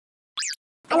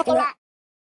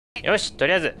よし、と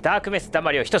りあえずダークメスダ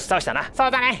マリを一つ倒したな。そ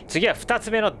うだね。次は2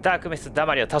つ目のダークメスダ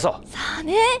マリを倒そう。さあ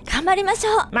ね、頑張りまし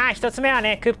ょう。まあ1つ目は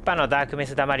ね、クッパのダークメ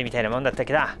スダマリみたいなもんだった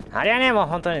けど、あれはね、もう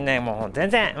本当にね、もう全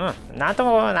然なんと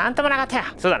もなかったよ。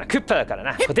そうだな、クッパだから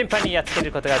な、コテンパンにやっつけ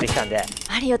ることができたんで、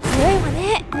マリオ強いわ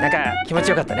ね。なんか気持ち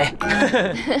よかったね。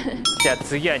じゃあ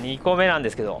次は2個目なんで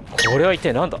すけど、これは一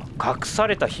体なんだ。隠さ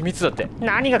れた秘密だって。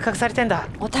何が隠されてんだ。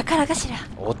お宝かしら。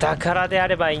お宝であ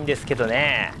ればいいんですけど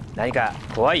ね、何か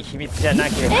怖い秘密じゃな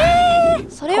ければ。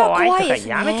それは怖いです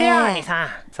ね。やめてよ兄さん。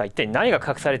さあ一体何が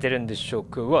隠されてるんでしょう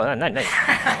か。うわ、なに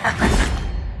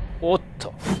おっ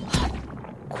と、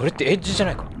これってエッジじゃ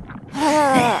ないか。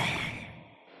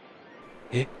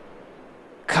え、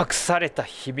隠された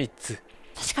秘密。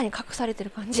確かに隠されてる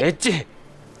感じ。エッジ、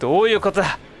どういうこと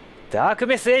だ。ダーク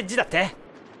メスエッジだって。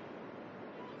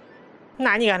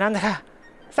何が何だか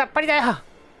さっぱりだよ。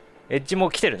エッジ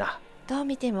も来てるな。どう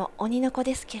見ても鬼の子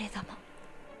ですけれども、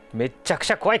めっちゃく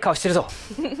ちゃ怖い顔してるぞ。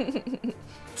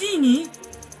ジーニー、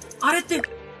あれってエッ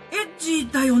ジ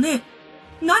だよね。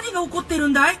何が起こってる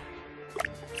んだい？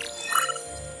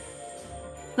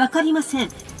わかりません。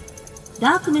ダ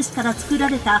ークメスから作ら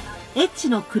れたエッジ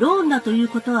のクローンだという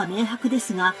ことは明白で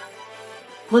すが、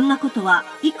こんなことは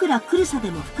いくらクルサ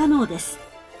でも不可能です。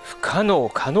不可能を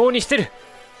可能にしてる。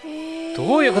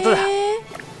どういうことだ。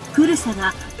クルサ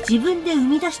が自分で生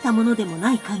み出したものでも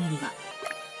ない限りは。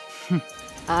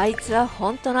あいつは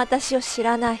本当の私を知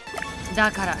らない。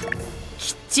だから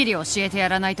きっちり教えてや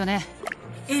らないとね。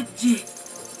エッジ、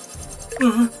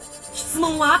質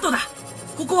問は後だ。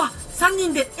ここは3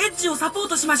人でエッジをサポー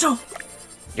トしましょう。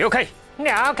了解。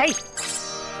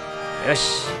よ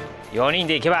し、4人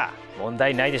で行けば問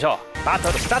題ないでしょう。バ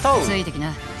トルスタート。ついてき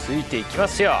な。ついていきま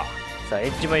すよ。さあエ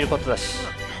ッジもいることだし、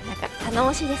なんか頼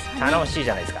もしいですわね。頼もしい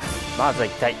じゃないですか。まずは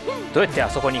一体どうやってあ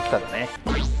そこに行くかだね。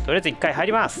とりあえず1回入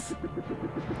ります。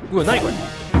うわ、何これ。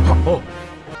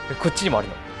こっちにもある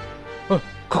の。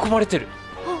囲まれてる。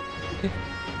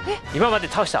今まで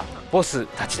倒したボス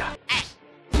たちだ。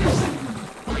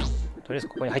とりあえず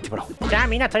ここに入ってもらおう。じゃあ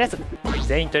みんなとりあえず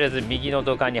全員とりあえず右の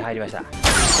土管に入りました。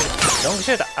ロング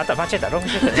シューター、あとは間違えた。ロング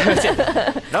シュータ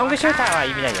ーロングシューターは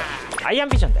意味ないよ。アイアン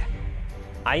ビジョンだよ。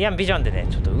アイアンビジョンでね、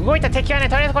ちょっと動いた敵はね、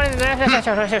とりあえずこれで大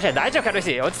丈夫かルイス。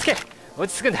落ち着け、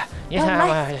落ち着くんだ。いや、オ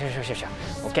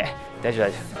ッケー、大丈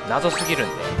夫。謎すぎるん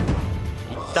で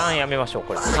一旦やめましょう。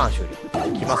これターン終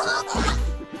了。いきます。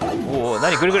おお、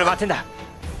何ぐるぐる回ってんだ。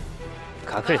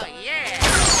隠れた。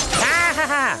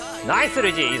ナイスル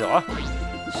イージ、いいぞ。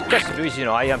しかしルイージ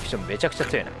のアイアンビジョンめちゃくちゃ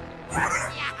強いな。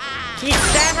きっ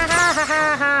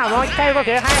たもう一回動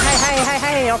く。はい、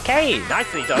オッケー、ナイ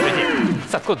ス、いいぞルイージ。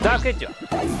さあこのダークエッジは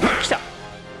来た。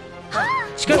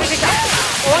近づいてきた。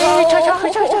おい、ちょ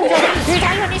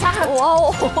痛いよ兄さん。わ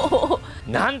お。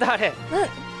なんだあれ。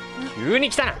急に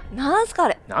来たな。なんすかあ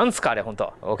れ。なんすかあれ、ほん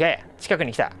と。オッケー、近く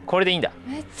に来た。これでいいんだ。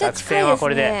めっちゃ作近いですね。戦はこ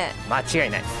れで間違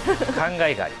いない。考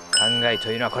えがあり、考え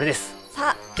というのはこれです。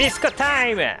さあディスコタ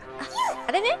イム。あ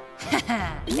れね。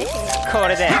こ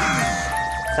れで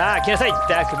さあ来なさい、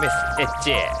ダークメスエッ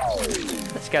ジ。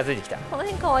近づいてきた。この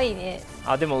辺かわいいね。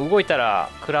あ、でも動いたら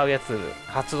食らうやつ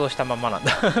発動したまんまなん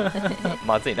だ。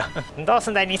まずいな。どう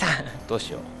すんだい兄さん。どうし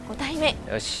よ5体目。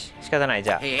う。よし、仕方ない。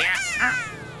じゃあ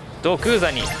ドクー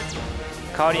ザに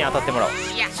代わりに当たってもらおう。ド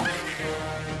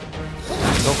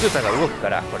クーザが動くか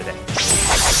らこれで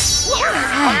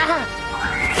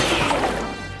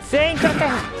全員食らった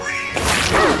よ。ちょ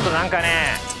っとなんか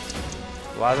ね、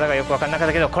技がよく分かんなかっ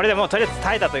たけど、これでもうとりあえず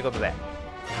耐えたということでは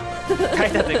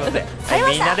い、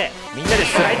みんなで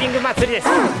スライディング祭りです。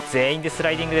全員でス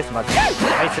ライディングです。まずは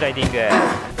い、スライディング、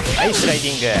はい、スライデ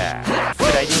ィング、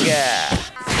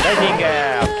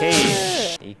オッケ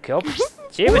ー。いくよ。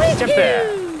チームでジャンプ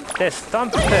でストン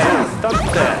プ、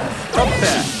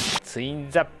ツイン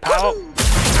ザパーを当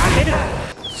てる。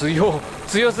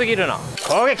強すぎるな。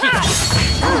攻撃。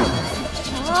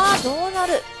あー、どうな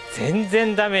る。全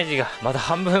然ダメージがまだ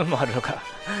半分もあるのか。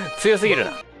強すぎる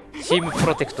な。チームプ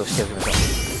ロテクトしておきましょ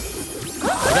う。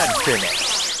かなり強いね。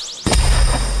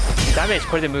ダメージ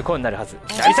これで無効になるはず。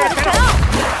ナイス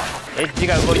エッジ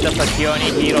が動いた時用に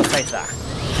ヒーローサイズだ。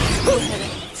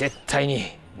絶対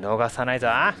に逃さないぞ。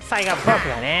最後は僕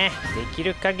がね、でき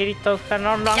る限り遠くか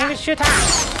らのロングシューター。は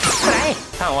い、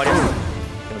ターン終わりです。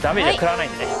でもダメージは食らわない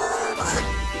んでね、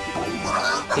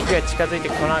敵が近づいて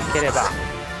こなければ、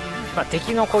まあ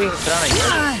敵の攻撃食らわないんで大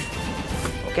丈夫です。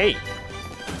オッケー。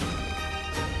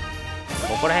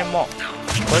ここら辺も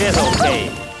とりあえずオッケー。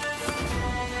さ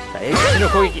あエッジの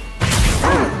攻撃。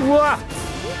うわ、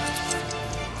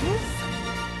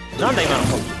なんだ今の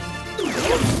攻撃。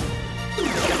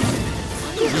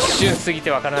一瞬過ぎ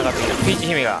て分からなかったけどピーチ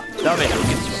姫がダメージを受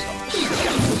けてしまっ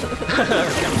た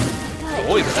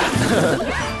どういうことだ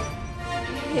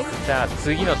さあ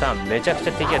次のターンめちゃくち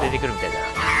ゃ敵が出てくるみたいだな。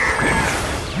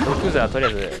ドクザはとりあ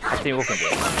えず勝手に動くんで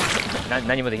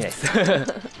何もできないですオッ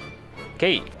ケ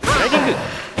ースライディング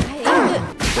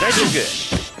スライディング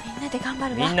みんなで頑張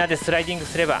るわ。みんなでスライディング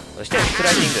すれば、そしてス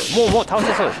ライディングもう倒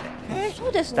せそうですね。そ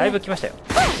うですね。だいぶ来ましたよ。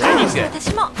スライディング、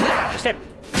私も。そして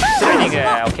スライディング、オ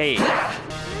ッケー。も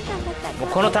う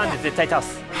このターンで絶対倒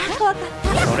す。怖かっ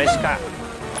た。それしか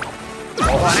方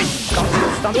法はない。ストンプ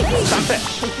ストンプ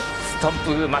ストン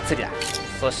プ祭りだ。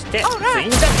そしてツイ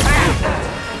ンジャン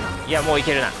プ。いやもうい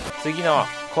けるな。次の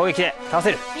攻撃で倒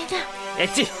せる。みんなエ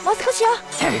ッジ、もう少しよ。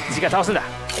エッジが倒すんだ。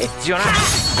エッジをな、いけ。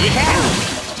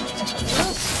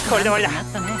これで終わりだ。オッ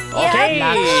ケー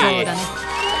楽勝だね。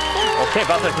オッケー、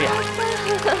バトルクリア。よ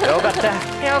かったよ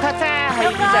かった。は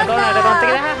い、じゃあどうなるかと思ったけ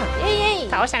どイエイイエイ。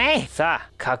倒したね。さ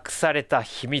あ隠された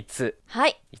秘密、は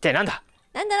い。一体なんだ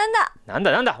なん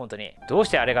だ本当に。どうし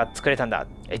てあれが作れたんだ。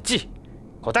エッジ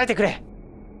答えてくれ。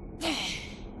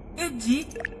エッジ、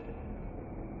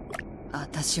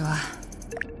私は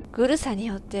グルサに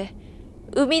よって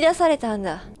生み出されたん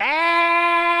だ。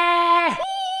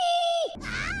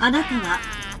あなたは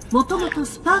もともと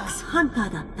スパークスハンタ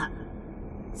ーだった。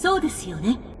そうですよ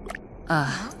ね。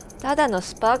あただの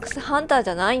スパークスハンター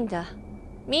じゃないんだ。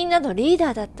みんなのリー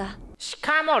ダーだった。し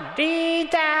かもリ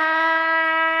ーダー。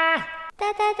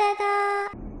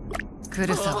ク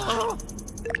ルサは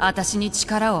私に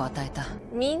力を与えた。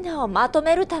みんなをまと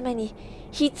めるために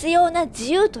必要な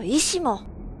自由と意志も。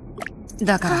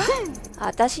だから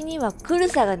私にはクル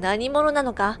サが何者な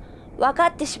のか分か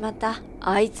ってしまった。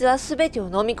あいつは全てを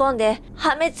飲み込んで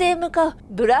破滅へ向かう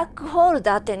ブラックホール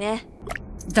だってね。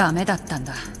ダメだったん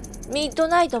だ。ミッド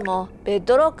ナイトもベッ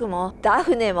ドロックもダ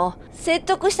フネも説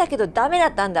得したけどダメだ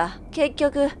ったんだ。結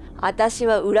局私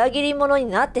は裏切り者に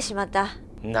なってしまった。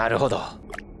なるほど。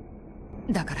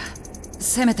だから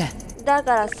せ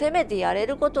めてやれ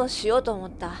ることをしようと思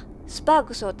った。スパー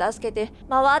クスを助けて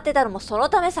回ってたのもその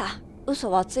ためさ。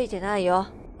嘘はついてないよ。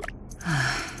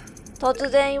突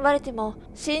然言われても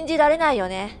信じられないよ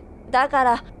ね。だか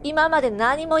ら今まで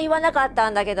何も言わなかった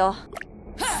んだけど。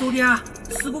そりゃ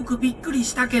すごくびっくり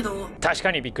したけど。確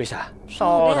かにびっくりした。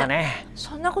そうだね。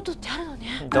そんなことってあるの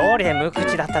ね。どうりで無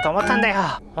口だったと思ったんだよ。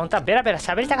本当はベラベラ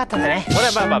喋りたかったんだね。こ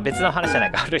れはまあ別の話じゃな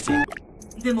いか。ルイジ。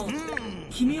でも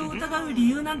君を疑う理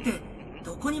由なんて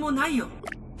どこにもないよ。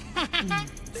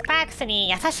スパークス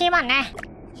に優しいもんね。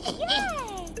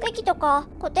敵とか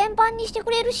コテンパンにして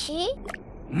くれるし。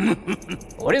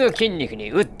俺の筋肉に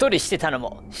うっとりしてたの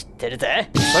も知ってるぜ。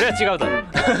それは違うだろ。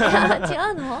違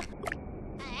うの？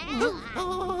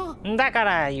だか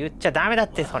ら言っちゃダメだっ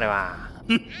て。それは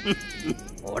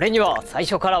俺には最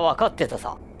初から分かってた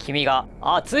さ。君が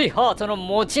熱いハートの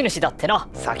持ち主だってな。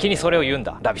先にそれを言うん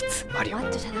だ。ラビッツマリオ。マッ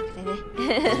チョじゃなくてね。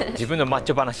自分のマッ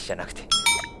チョ話じゃなくて。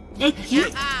エッジ、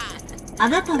あ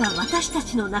なたは私た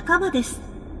ちの仲間です。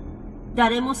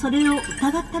誰もそれを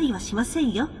疑ったりはしませ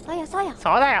んよ。そうや。そう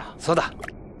だよ。そうだ。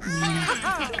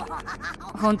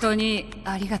本当に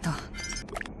ありがとう。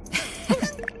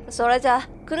それじゃあ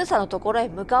クルサのところへ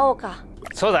向かおうか。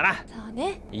そうだな。そう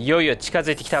ね。いよいよ近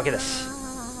づいてきたわけだし。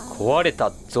壊れた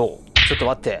像。ちょっと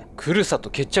待って、クルサと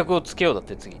決着をつけようだっ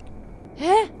て。次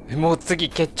もう次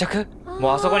決着。も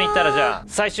うあそこに行ったらじゃあ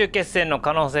最終決戦の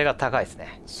可能性が高いです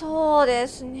ね。そうで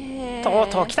すね。とう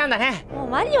とう来たんだね。もう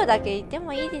マリオだけ言って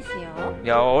もいいですよ。い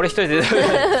や俺一人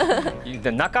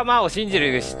で仲間を信じ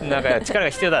るなんか力が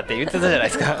必要だって言ってたじゃないで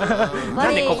すか。な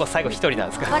んでここ最後一人なん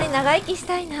ですか。あまり長生きし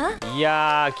たいな。い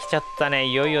やー来ちゃったね。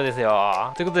いよいよです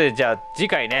よ。ということでじゃあ次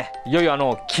回ね、いよいよ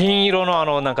金色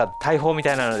のなんか大砲み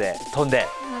たいなので飛んで、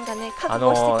なんかね覚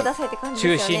悟してくださいって感じ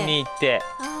ですよね。中心に行って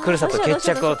クルサと決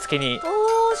着をつけにど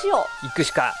うしよう。行く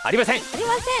しかありません。あり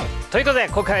ません。ということで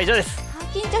今回は以上です。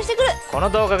緊張してくる。こ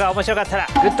の動画が面白かったら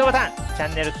グッドボタン、チャ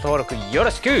ンネル登録よろ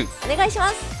しくお願いし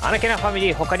ます。アナケナファミリ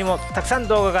ー他にもたくさん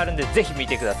動画があるんでぜひ見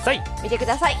てください。見てく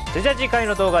ださい。それじゃあ次回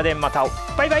の動画でまた。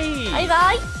バイバイ。バイ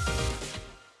バイ。